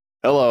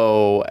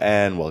Hello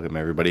and welcome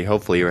everybody.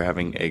 Hopefully you're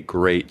having a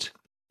great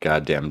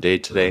goddamn day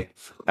today.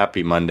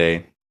 Happy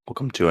Monday.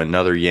 Welcome to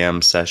another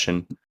Yam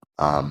Session.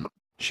 Um,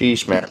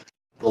 Sheesh, man.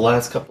 The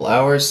last couple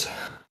hours,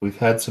 we've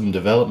had some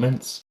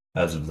developments.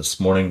 As of this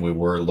morning, we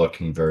were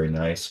looking very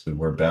nice. We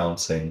were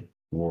bouncing.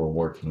 We were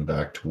working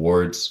back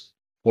towards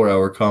 4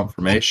 hour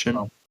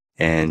confirmation.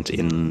 And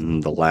in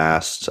the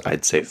last,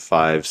 I'd say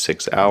 5,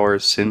 6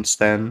 hours since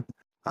then,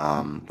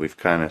 we've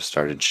kind of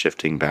started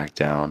shifting back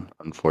down,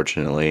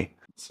 unfortunately.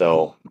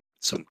 So,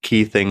 some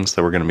key things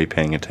that we're going to be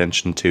paying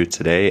attention to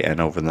today and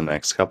over the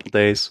next couple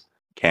days.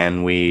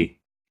 Can we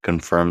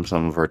confirm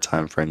some of our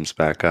time frames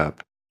back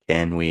up?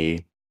 Can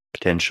we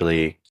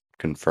potentially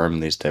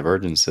confirm these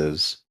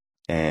divergences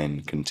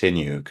and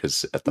continue?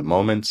 Because at the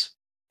moment,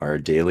 our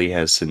daily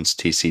has since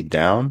TC'd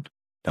down.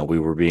 Now, we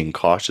were being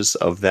cautious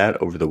of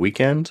that over the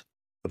weekend,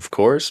 of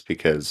course,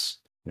 because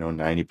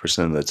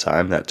 90% of the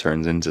time that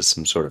turns into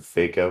some sort of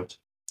fake out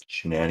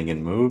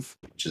shenanigan move,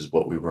 which is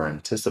what we were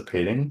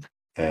anticipating.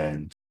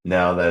 And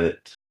now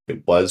that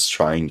it was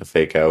trying to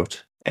fake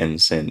out and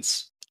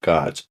since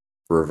got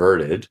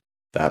reverted,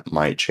 that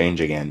might change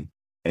again.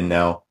 And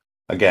now,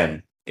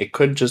 again, it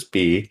could just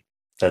be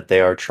that they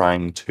are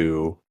trying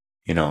to,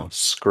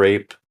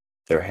 scrape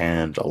their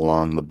hand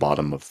along the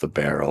bottom of the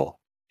barrel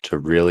to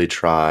really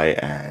try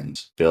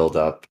and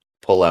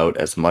pull out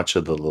as much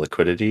of the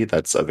liquidity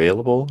that's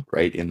available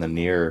right in the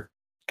near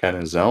kind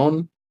of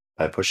zone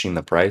by pushing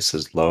the price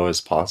as low as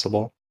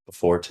possible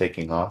before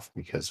taking off,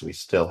 because we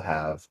still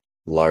have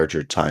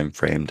larger time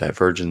frame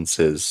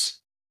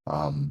divergences.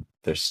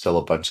 There's still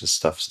a bunch of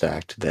stuff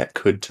stacked that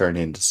could turn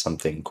into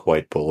something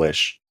quite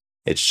bullish.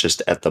 It's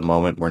just at the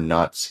moment we're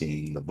not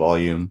seeing the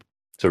volume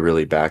to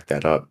really back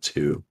that up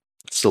to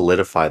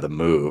solidify the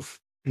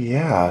move.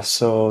 Yeah,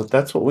 so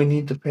that's what we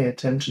need to pay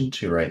attention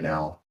to right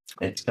now.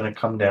 It's going to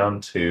come down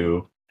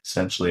to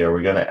essentially, are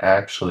we going to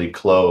actually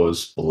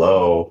close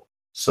below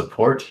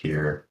support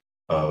here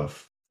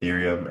of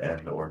Ethereum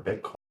and or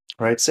Bitcoin?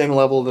 Right, same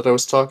level that I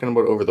was talking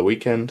about over the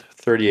weekend,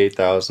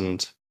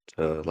 38,000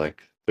 to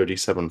like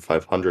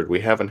 37,500. We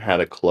haven't had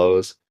a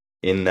close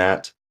in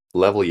that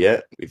level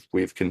yet.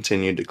 We've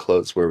continued to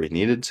close where we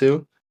needed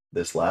to.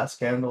 This last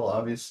candle,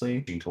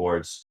 obviously,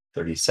 towards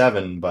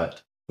 37,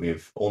 but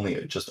we've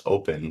only just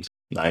opened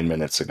 9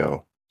 minutes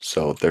ago.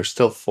 So there's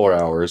still 4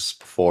 hours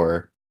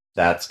before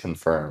that's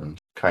confirmed,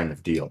 kind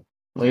of deal.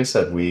 Like I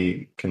said,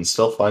 we can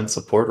still find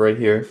support right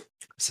here,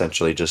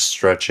 essentially just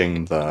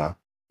stretching the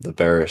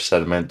bearish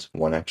sentiment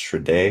one extra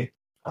day.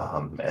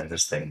 And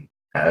this thing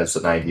has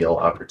an ideal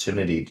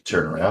opportunity to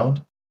turn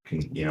around. We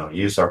can,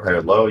 use our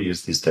higher low,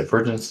 use these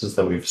divergences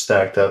that we've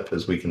stacked up.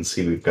 As we can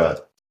see, we've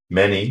got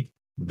many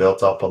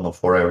built up on the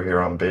 4 hour here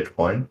on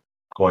Bitcoin,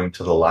 going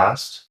to the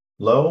last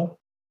low,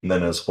 and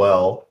then as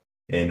well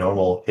a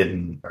normal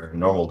hidden or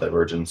normal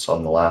divergence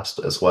on the last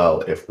as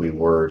well if we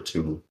were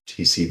to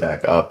TC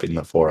back up in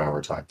the 4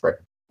 hour time frame.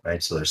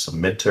 Right, so there's some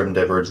midterm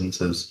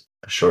divergences,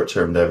 a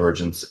short-term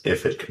divergence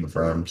if it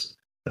confirms,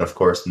 and of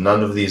course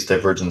none of these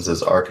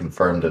divergences are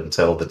confirmed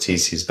until the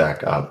TC's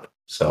back up.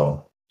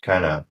 So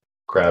kind of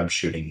crab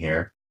shooting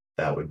here.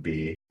 That would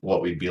be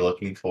what we'd be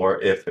looking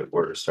for if it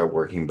were to start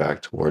working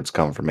back towards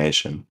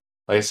confirmation.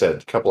 Like I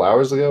said, a couple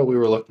hours ago, we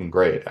were looking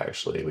great,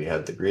 actually. We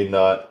had the green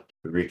dot.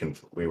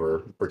 We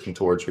were working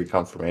towards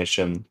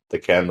reconfirmation. The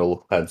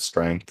candle had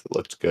strength. It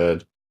looked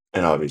good.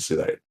 And obviously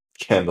that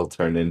candle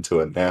turned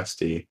into a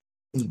nasty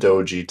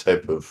doji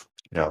type of,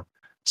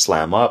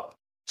 slam up,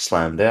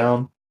 slam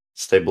down,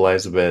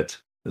 stabilize a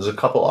bit. There's a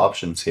couple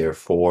options here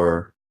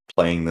for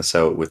playing this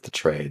out with the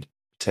trade.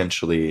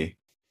 Potentially,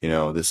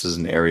 this is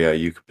an area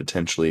you could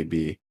potentially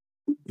be,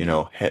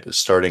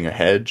 starting a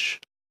hedge,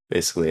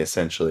 basically,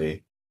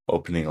 essentially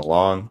opening a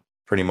long,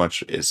 pretty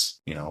much is,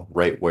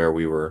 right where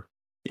we were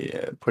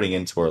putting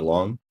into our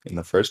long in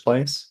the first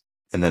place.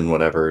 And then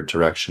whatever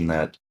direction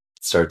that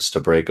starts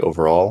to break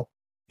overall,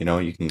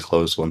 you can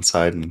close one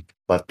side and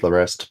let the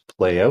rest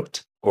play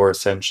out, or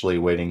essentially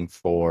waiting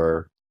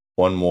for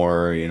one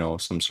more,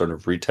 some sort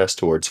of retest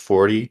towards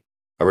 40,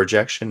 a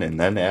rejection, and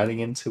then adding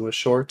into a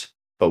short.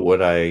 But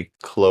would I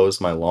close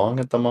my long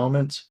at the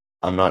moment?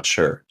 I'm not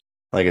sure.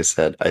 Like I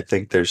said, I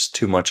think there's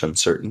too much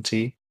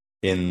uncertainty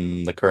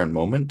in the current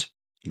moment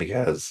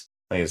because,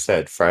 like I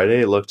said,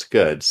 Friday looked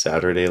good,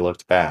 Saturday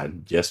looked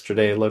bad,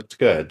 yesterday looked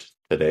good,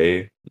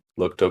 today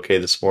looked okay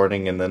this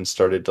morning, and then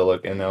started to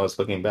look, and now it's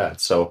looking bad.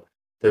 So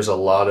there's a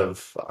lot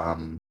of,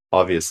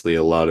 obviously,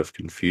 a lot of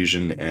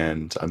confusion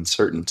and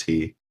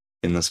uncertainty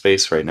in the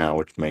space right now,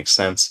 which makes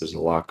sense. There's a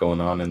lot going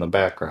on in the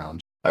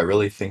background. I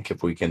really think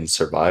if we can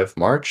survive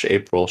March,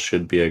 April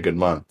should be a good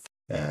month.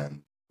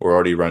 And we're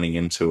already running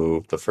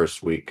into the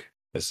first week,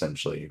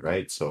 essentially,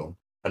 right? So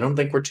I don't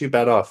think we're too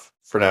bad off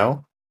for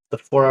now. The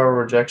 4 hour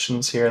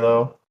rejections here,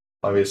 though,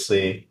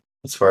 obviously,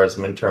 as far as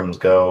midterms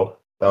go,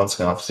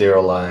 bouncing off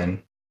zero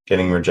line,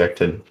 getting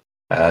rejected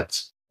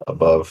at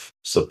above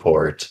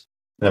support,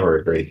 never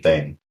a great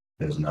thing.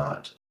 It is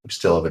not. We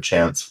still have a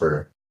chance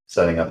for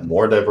setting up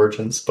more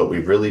divergence, but we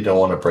really don't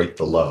want to break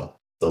the low.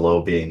 The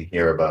low being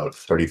here about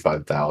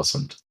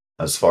 35,000.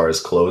 As far as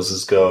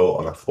closes go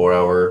on a 4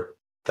 hour,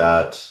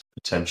 that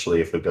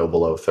potentially, if we go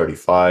below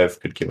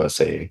 35, could give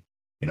us a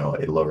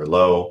lower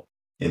low,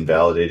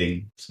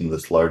 invalidating some of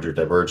this larger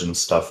divergence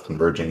stuff,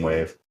 converging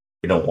wave.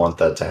 We don't want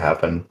that to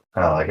happen.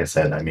 Like I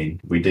said, I mean,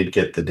 we did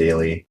get the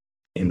daily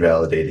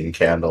invalidating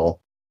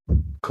candle,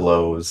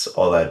 close,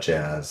 all that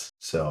jazz.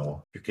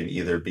 So you can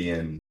either be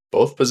in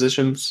both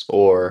positions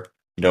or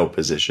no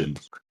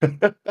positions.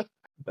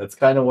 That's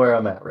kind of where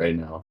I'm at right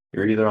now.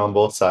 You're either on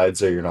both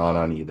sides or you're not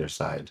on either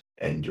side,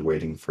 and you're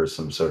waiting for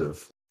some sort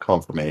of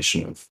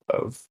confirmation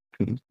of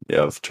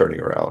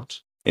turning around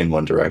in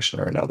one direction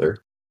or another.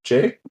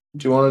 Jay,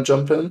 do you want to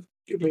jump in?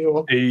 Give me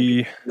your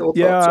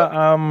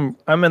thoughts.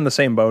 I'm in the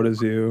same boat as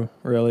you,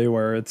 really,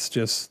 where it's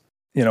just,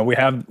 we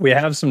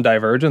have some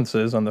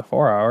divergences on the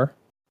 4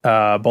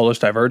 hour, bullish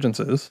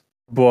divergences,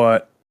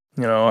 but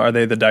are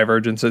they the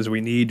divergences we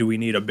need? Do we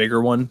need a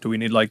bigger one? Do we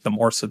need like the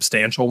more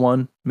substantial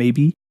one?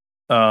 Maybe.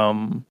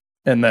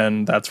 And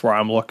then that's where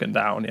I'm looking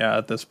down. Yeah,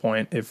 at this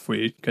point, if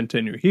we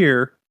continue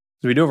here,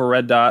 so we do have a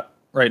red dot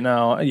right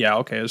now. Yeah,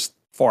 okay, there's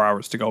 4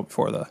 hours to go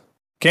before the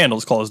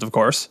candle's closed, of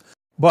course.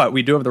 But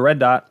we do have the red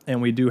dot,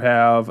 and we do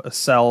have a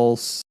sell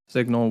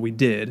signal. We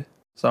did.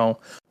 So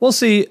we'll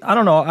see. I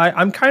don't know.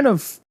 I'm kind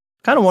of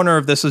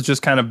wondering if this is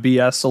just kind of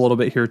BS a little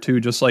bit here too,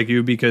 just like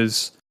you,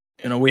 because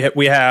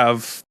we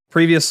have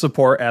previous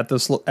support at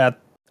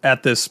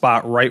this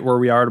spot right where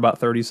we are at about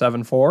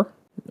 37.4.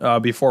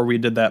 Before we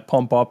did that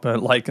pump up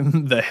at like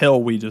the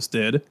hill we just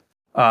did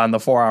on the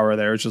 4 hour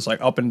there. It's just like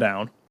up and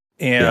down.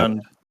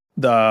 And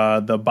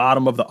the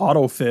bottom of the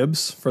auto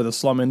fibs for the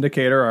slum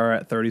indicator are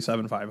at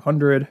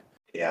 37,500.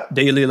 Yeah.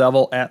 Daily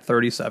level at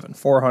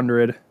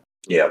 37,400.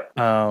 Yeah.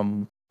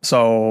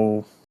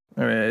 So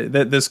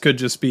this could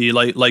just be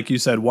like you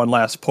said, one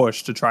last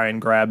push to try and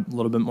grab a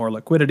little bit more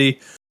liquidity.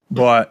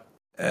 But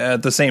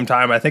at the same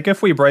time, I think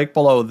if we break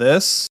below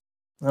this,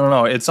 I don't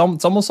know. It's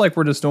almost like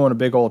we're just doing a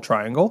big old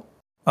triangle.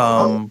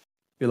 If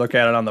you look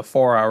at it on the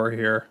 4 hour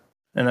here,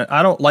 and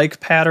I don't like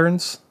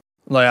patterns,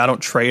 like I don't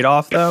trade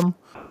off them,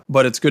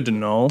 but it's good to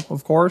know,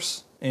 of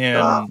course.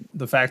 And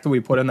the fact that we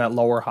put in that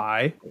lower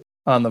high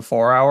on the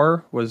 4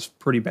 hour was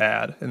pretty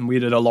bad, and we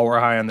did a lower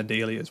high on the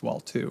daily as well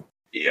too.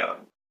 Yeah.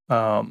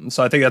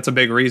 So I think that's a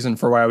big reason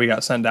for why we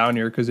got sent down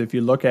here, because if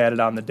you look at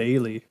it on the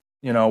daily,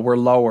 we're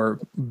lower,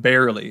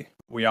 barely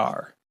we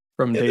are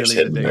from daily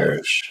to daily.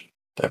 Bearish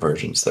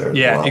divergence there.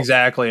 Yeah,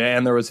 exactly.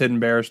 And there was hidden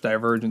bearish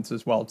divergence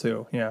as well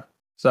too. Yeah.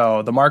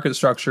 So the market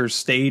structure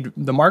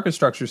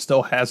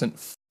still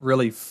hasn't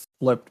really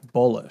flipped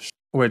bullish,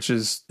 which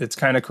it's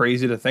kind of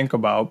crazy to think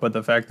about. But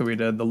the fact that we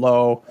did the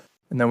low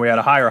and then we had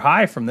a higher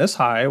high from this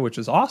high, which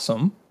is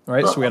awesome,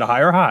 right? So we had a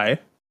higher high,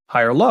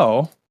 higher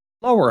low,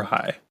 lower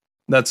high.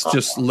 That's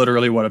just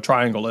literally what a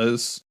triangle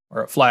is,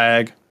 or a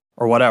flag,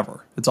 or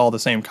whatever. It's all the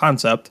same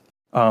concept.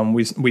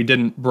 We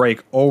didn't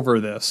break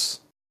over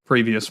this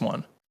previous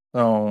one.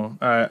 So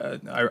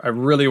I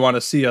really want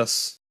to see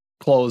us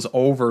close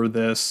over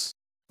this,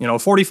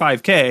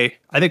 45K.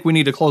 I think we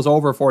need to close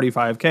over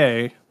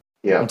 45K.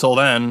 Yeah. Until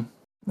then,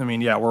 I mean,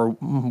 yeah, we're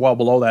well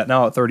below that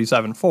now at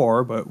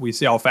 37.4, but we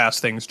see how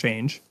fast things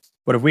change.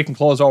 But if we can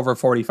close over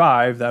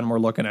 45, then we're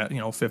looking at,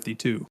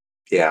 52.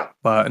 Yeah.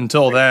 But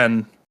until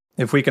then,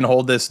 if we can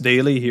hold this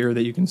daily here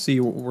that you can see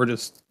we're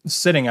just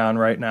sitting on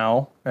right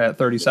now at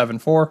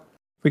 37.4, if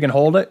we can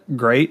hold it,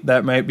 great.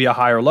 That might be a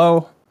higher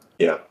low.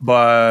 Yeah.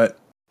 But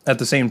at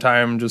the same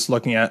time, just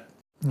looking at,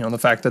 the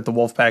fact that the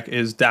Wolfpack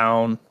is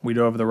down, we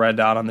do have the red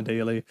dot on the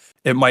daily.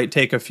 It might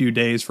take a few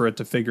days for it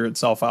to figure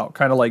itself out.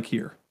 Kind of like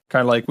here.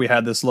 Kind of like we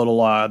had this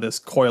little, this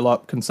coil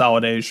up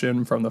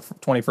consolidation from the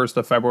 21st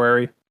of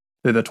February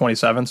through the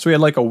 27th. So we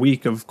had like a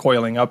week of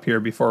coiling up here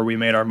before we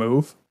made our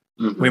move.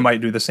 Mm-hmm. We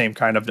might do the same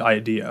kind of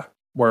idea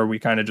where we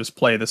kind of just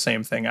play the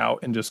same thing out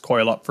and just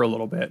coil up for a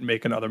little bit and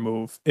make another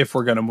move if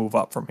we're going to move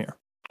up from here.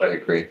 I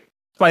agree.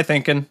 My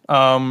thinking.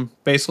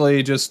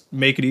 Basically just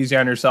make it easy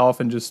on yourself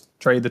and just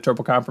trade the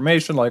triple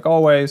confirmation like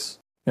always,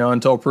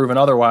 until proven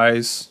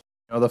otherwise.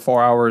 The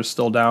 4 hours is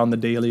still down, the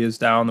daily is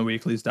down, the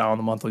weekly's down,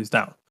 the monthly's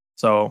down.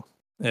 So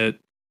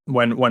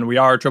when we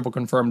are triple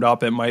confirmed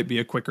up, it might be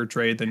a quicker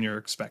trade than you're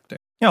expecting.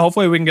 Yeah,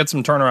 hopefully we can get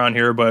some turnaround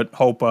here, but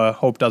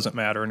hope doesn't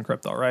matter in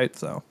crypto, right?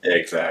 So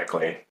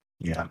exactly.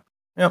 Yeah.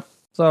 Yep.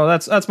 So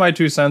that's my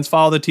 2 cents.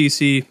 Follow the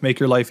TC, make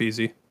your life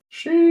easy.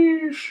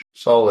 Sheesh.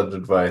 Solid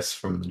advice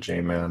from the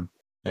J-Man.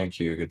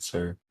 Thank you, good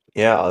sir.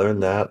 Yeah, other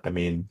than that, I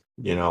mean,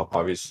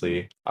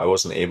 obviously I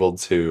wasn't able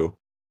to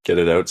get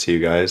it out to you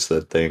guys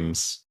that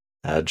things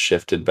had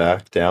shifted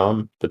back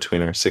down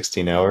between our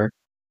 16-hour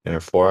and our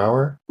 4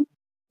 hour.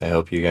 I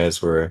hope you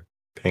guys were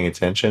paying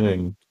attention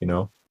and,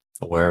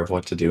 aware of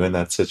what to do in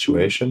that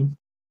situation.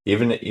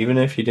 Even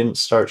if you didn't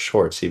start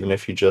shorts, even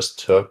if you just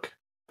took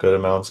good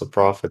amounts of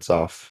profits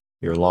off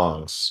your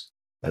longs,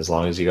 as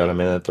long as you got them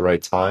in at the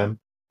right time,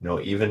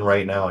 even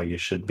right now you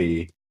should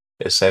be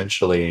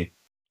essentially,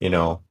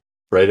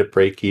 right at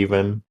break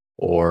even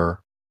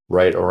or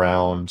right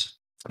around,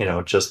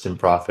 just in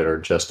profit or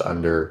just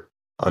under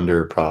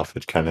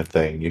profit kind of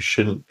thing. You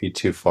shouldn't be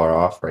too far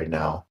off right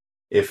now.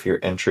 if your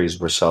entries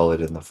were solid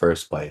in the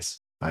first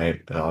place,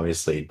 right? And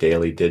obviously,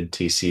 daily did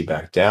TC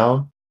back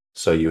down,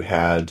 so you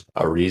had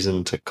a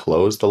reason to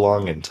close the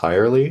long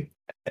entirely,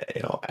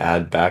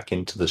 add back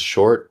into the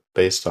short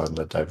based on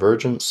the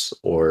divergence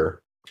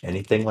or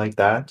anything like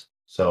that.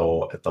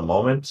 So at the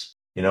moment,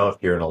 if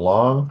you're in a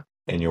long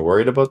and you're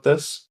worried about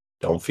this,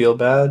 don't feel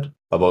bad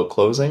about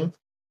closing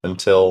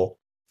until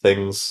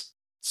things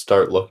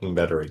start looking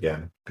better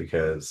again.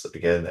 Because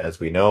again, as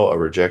we know, a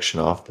rejection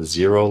off the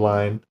zero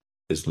line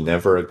is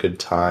never a good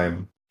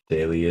time.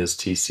 Daily is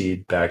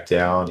TC'd back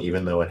down,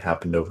 even though it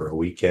happened over a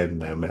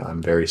weekend.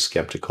 I'm very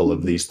skeptical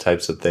of these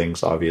types of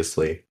things,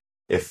 obviously.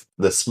 If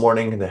this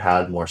morning it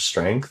had more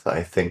strength,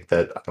 I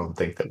don't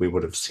think that we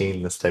would have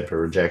seen this type of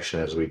rejection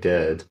as we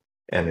did,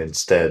 and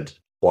instead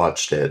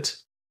watched it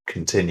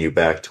continue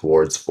back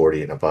towards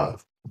 40 and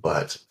above.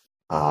 But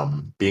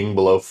being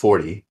below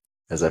 40,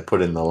 as I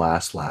put in the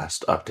last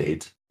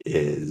update,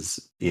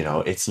 is,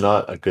 it's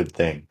not a good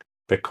thing.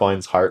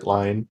 Bitcoin's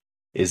heartline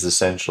is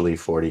essentially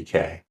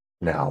 40K.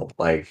 Now,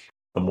 like,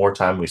 the more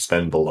time we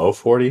spend below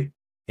 40,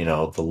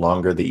 the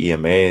longer the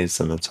EMAs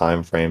and the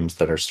time frames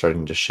that are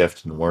starting to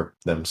shift and work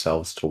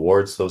themselves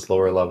towards those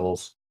lower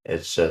levels,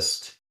 it's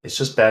just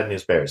bad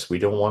news bears. We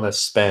don't want to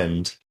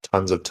spend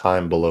tons of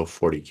time below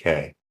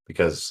 40K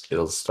because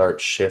it'll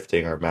start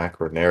shifting our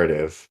macro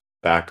narrative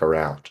back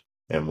around.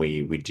 And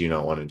we do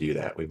not want to do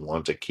that. We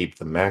want to keep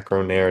the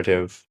macro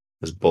narrative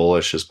as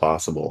bullish as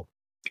possible.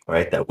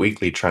 Right? That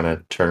weekly trying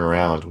to turn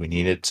around. We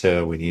needed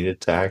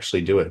to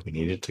actually do it. We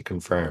needed to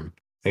confirm.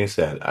 Like I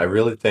said, I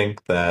really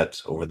think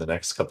that over the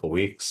next couple of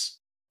weeks,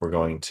 we're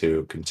going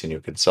to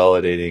continue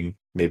consolidating,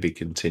 maybe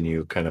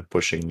continue kind of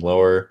pushing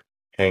lower,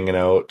 hanging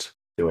out.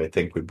 Do I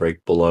think we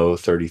break below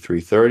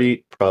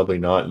 33.30? Probably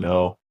not.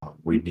 No.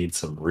 We need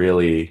some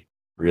really,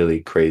 really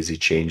crazy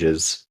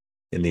changes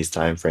in these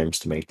time frames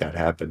to make that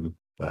happen.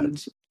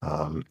 But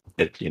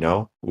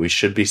we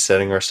should be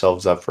setting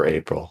ourselves up for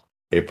April.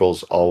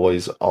 April's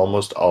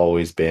almost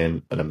always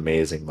been an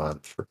amazing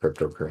month for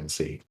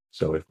cryptocurrency.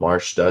 So if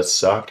March does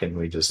suck and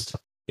we just,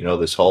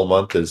 this whole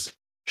month is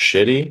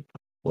shitty,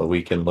 well,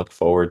 we can look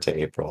forward to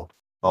April.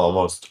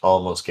 Almost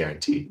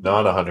guaranteed.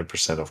 Not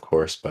 100%, of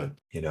course, but,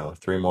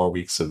 3 more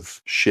weeks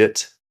of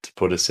shit to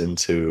put us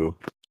into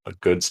a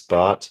good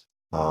spot.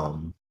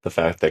 The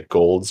fact that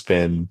gold's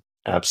been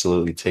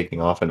absolutely taking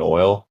off in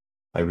oil,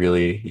 I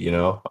really,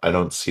 I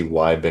don't see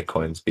why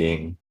Bitcoin's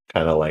being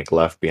kind of like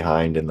left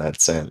behind in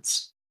that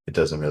sense. It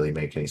doesn't really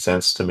make any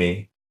sense to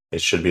me. It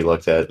should be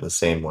looked at in the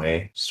same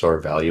way, store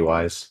value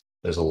wise.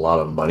 There's a lot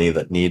of money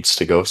that needs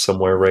to go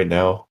somewhere right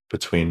now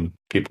between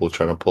people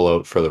trying to pull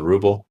out for the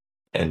ruble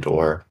and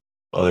or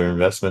other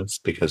investments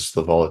because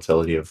the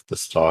volatility of the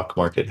stock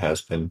market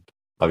has been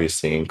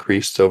obviously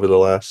increased over the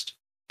last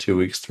 2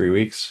 weeks, 3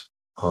 weeks.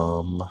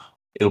 Um,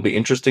 it'll be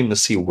interesting to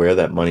see where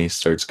that money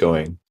starts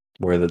going,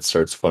 where that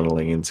starts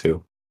funneling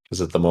into.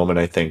 Because at the moment,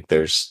 I think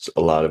there's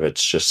a lot of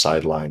it's just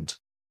sidelined.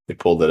 They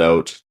pulled it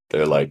out.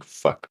 They're like,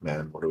 fuck,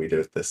 man, what do we do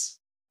with this?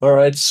 All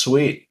right,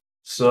 sweet.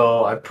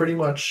 So I pretty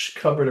much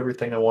covered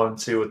everything I wanted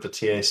to with the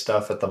TA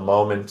stuff at the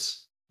moment.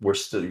 We're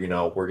still,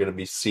 we're going to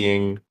be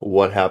seeing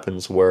what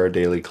happens where our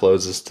daily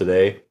closes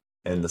today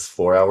and this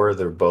 4 hour.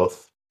 They're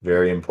both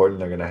very important.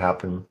 They're going to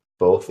happen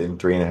both in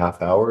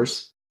 3.5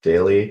 hours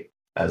daily.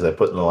 As I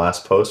put in the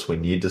last post, we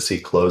need to see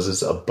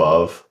closes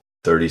above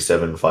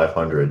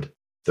 37,500,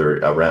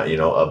 around,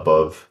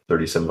 above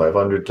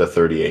 37,500 to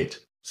 38.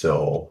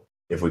 So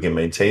if we can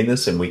maintain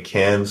this and we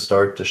can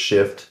start to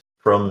shift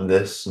from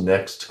this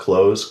next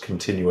close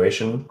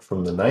continuation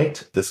from the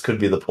night, this could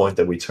be the point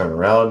that we turn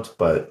around.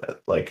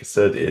 But like I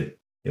said, it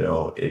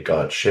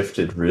got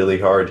shifted really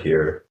hard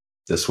here.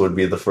 This would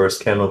be the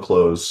first candle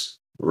close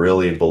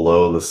really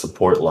below the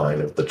support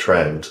line of the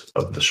trend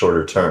of the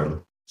shorter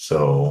term.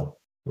 So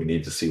we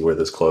need to see where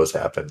this close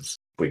happens.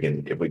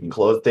 If we can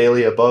close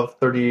daily above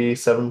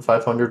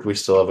 37,500, we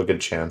still have a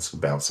good chance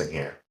of bouncing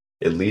here.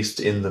 At least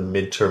in the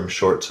midterm,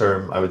 short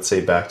term, I would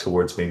say back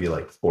towards maybe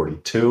like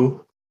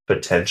 42,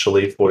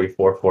 potentially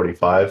 44,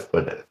 45.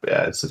 But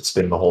as it's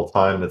been the whole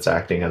time, it's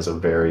acting as a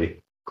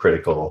very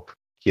critical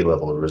key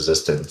level of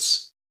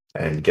resistance.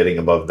 And getting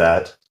above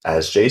that,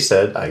 as Jay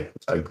said, I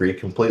agree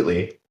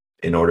completely.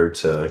 In order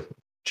to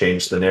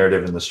change the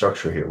narrative and the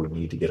structure here, we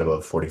need to get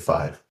above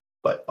 45.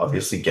 But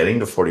obviously, getting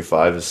to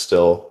 45 is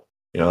still,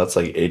 that's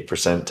like 8%,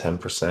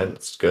 10%.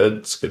 It's good.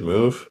 It's a good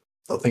move.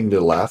 Nothing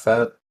to laugh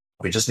at.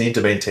 We just need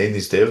to maintain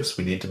these divs.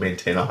 We need to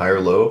maintain a higher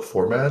low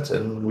format,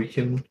 and we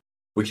can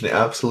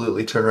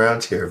absolutely turn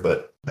around here.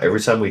 But every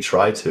time we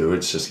try to,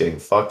 it's just getting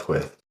fucked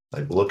with.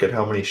 Like, look at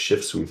how many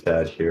shifts we've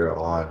had here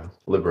on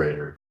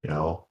Liberator.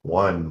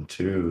 1,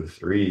 2,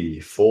 3,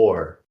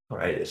 4. All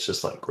right, it's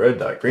just like red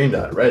dot, green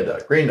dot, red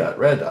dot, green dot,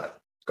 red dot.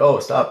 Go,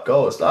 stop,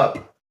 go,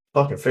 stop.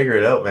 Fucking figure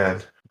it out,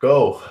 man.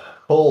 Go,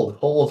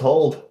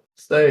 hold,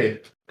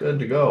 stay, good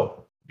to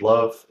go.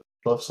 Love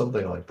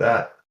something like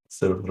that.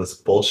 Instead of this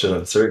bullshit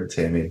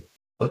uncertainty. I mean,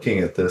 looking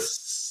at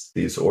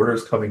these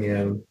orders coming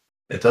in,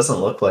 it doesn't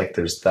look like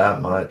there's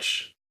that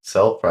much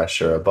sell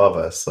pressure above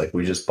us. Like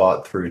we just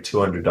bought through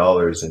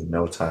 $200 in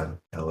no time.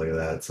 Look at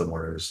that. Some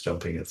orders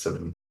jumping at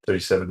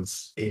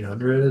 737's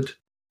 800.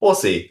 We'll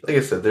see. Like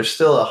I said, there's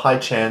still a high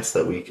chance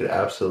that we could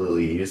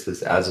absolutely use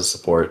this as a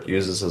support,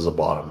 use this as a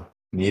bottom.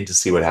 We need to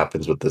see what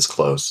happens with this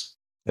close.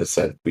 As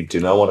said, we do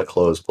not want to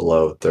close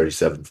below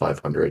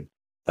 37,500.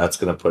 That's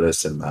going to put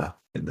us in the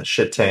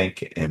shit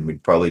tank, and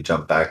we'd probably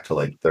jump back to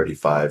like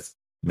 35,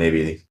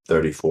 maybe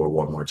 34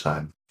 one more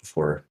time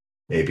before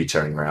maybe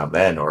turning around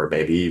then, or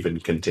maybe even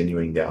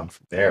continuing down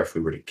from there if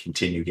we were to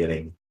continue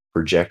getting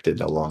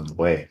projected along the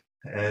way.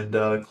 And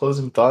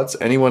closing thoughts.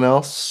 Anyone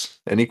else?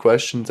 Any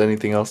questions?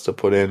 Anything else to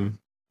put in?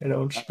 I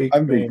don't speak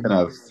I'm being vain.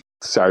 kind of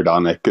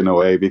sardonic in a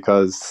way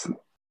because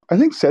I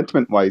think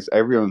sentiment-wise,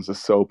 everyone's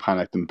just so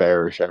panicked and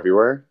bearish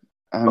everywhere,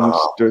 and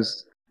Oh,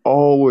 there's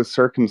always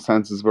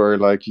circumstances where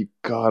like you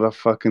gotta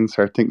fucking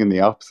start thinking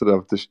the opposite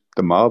of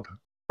the mob.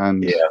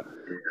 And yeah,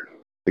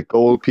 the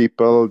gold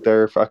people,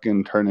 they're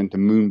fucking turning into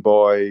moon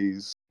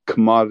boys.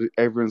 Commodity,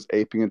 everyone's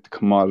aping into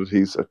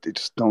commodities that they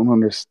just don't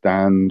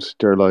understand.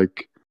 They're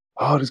like,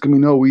 oh, there's gonna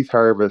be no wheat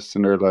harvest,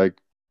 and they're like,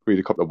 read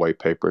a couple of white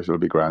papers, it'll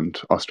be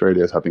grand.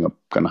 Australia is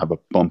gonna have a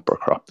bumper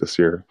crop this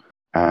year,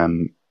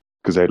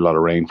 because they had a lot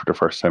of rain for the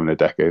first time in a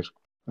decade.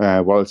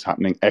 While it's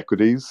happening,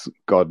 equities,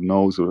 God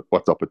knows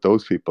what's up with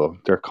those people.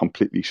 They're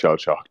completely shell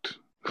shocked,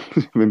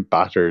 been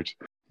battered,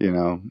 you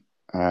know.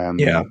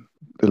 yeah,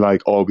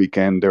 Like all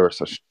weekend, there were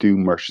such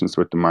doom merchants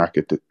with the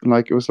market that,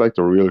 like, it was like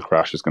the real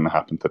crash is going to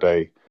happen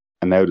today.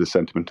 And now the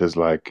sentiment is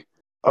like,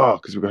 oh,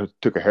 because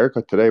took a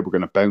haircut today, we're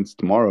going to bounce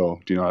tomorrow.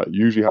 Do you know, it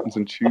usually happens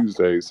on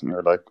Tuesdays. And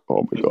you're like,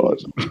 oh my God.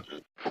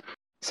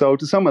 So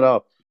to sum it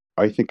up,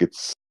 I think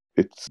it's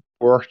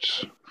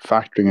worth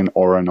factoring in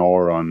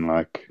R&R on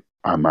like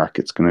our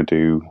market's going to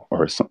do,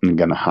 or is something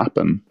going to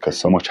happen, because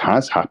so much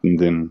has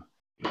happened in,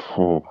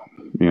 oh,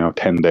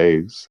 10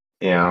 days.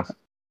 yeah.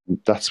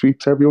 That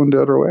sweeps everyone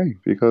the other way,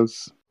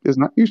 because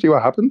isn't that usually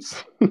what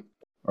happens?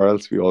 Or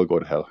else we all go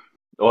to hell.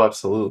 Oh,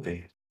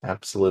 absolutely.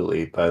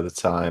 Absolutely. By the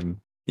time,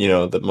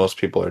 that most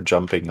people are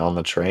jumping on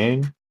the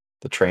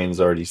train's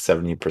already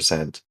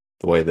 70%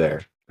 the way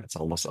there. That's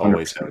almost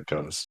always how 100%. it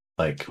goes.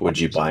 Like, would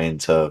you buy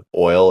into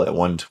oil at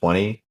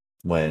 120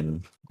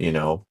 when,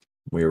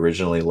 we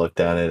originally looked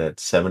at it at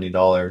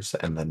 $70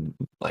 and then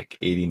like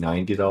 $80,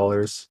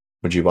 $90?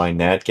 Would you buy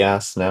nat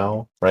gas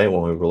now, right?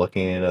 When we were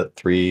looking at it at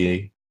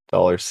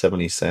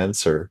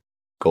 $3.70, or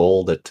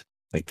gold at,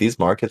 like, these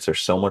markets are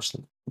so much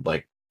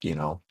like,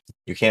 you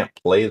can't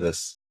play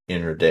this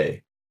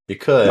intraday. You No.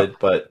 could,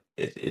 but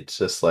it's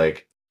just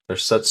like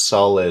there's such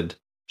solid,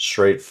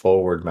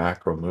 straightforward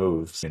macro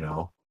moves.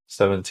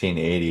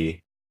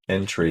 1780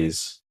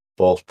 entries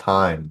both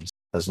times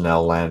has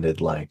now landed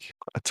like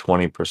a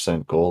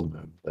 20% gold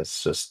move.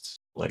 That's just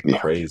like Yeah.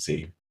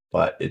 crazy.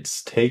 But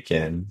it's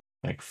taken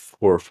like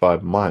 4 or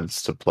 5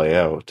 months to play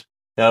out.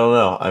 Yeah, I don't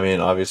know. I mean,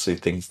 obviously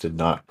things did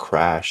not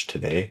crash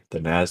today. The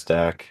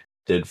Nasdaq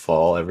did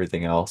fall.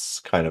 Everything else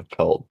kind of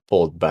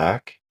pulled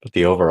back, but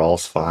the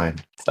overall's fine,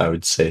 I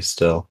would say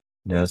still.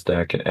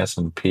 Nasdaq and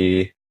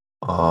S&P,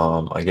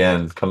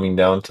 again, coming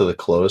down to the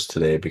close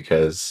today,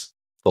 because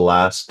the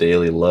last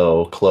daily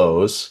low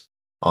close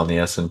on the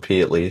S&P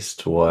at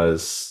least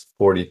was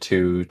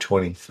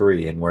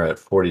 42.23, and we're at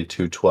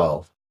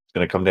 42.12. It's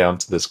going to come down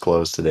to this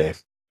close today.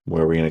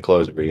 Where are we going to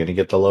close? Are we going to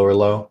get the lower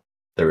low?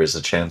 There is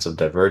a chance of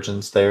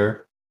divergence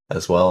there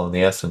as well in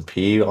the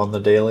S&P on the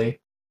daily.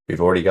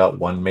 We've already got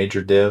one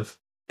major div.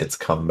 It's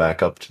come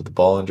back up to the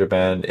Bollinger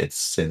Band. It's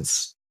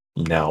since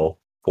now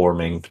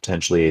forming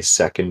potentially a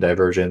second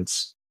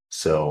divergence.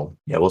 So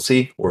yeah, we'll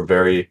see.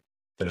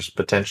 There's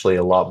potentially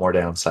a lot more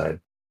downside,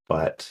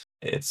 but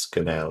it's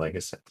gonna, like I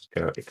said,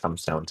 it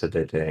comes down to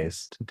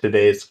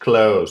today's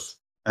close.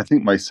 I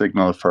think my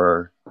signal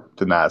for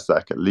the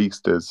Nasdaq at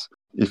least is,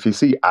 if you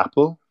see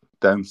Apple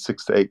down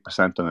 6 to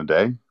 8% on a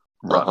day,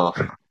 run.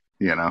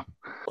 You know,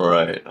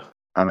 Right.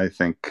 and I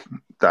think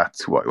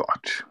that's who I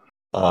watch.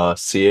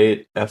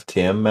 C8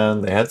 FTM,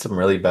 man, they had some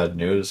really bad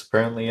news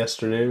apparently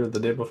yesterday or the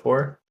day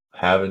before.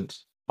 Haven't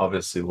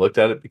obviously looked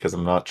at it because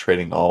I'm not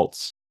trading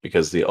alts,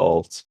 because the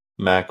alt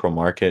macro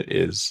market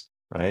is,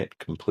 right,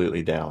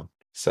 completely down.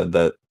 Said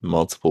that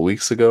multiple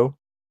weeks ago,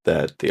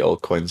 that the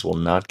altcoins will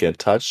not get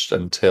touched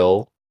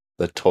until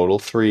the total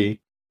three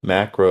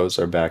macros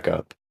are back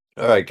up.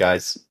 All right,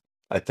 guys.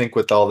 I think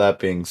with all that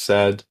being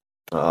said,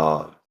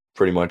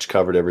 pretty much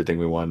covered everything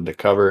we wanted to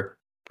cover.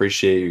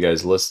 Appreciate you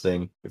guys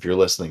listening. If you're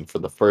listening for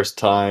the first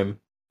time,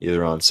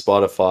 either on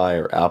Spotify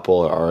or Apple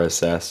or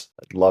RSS,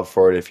 I'd love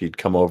for it if you'd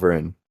come over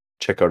and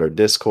check out our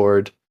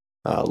Discord.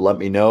 Let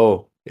me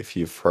know if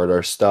you've heard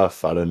our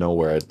stuff out of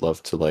nowhere. I'd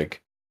love to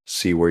like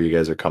see where you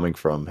guys are coming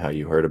from, how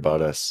you heard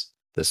about us,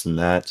 this and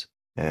that.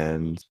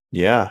 And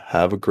yeah,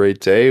 have a great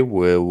day.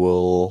 We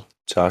will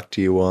talk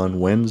to you on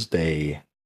Wednesday.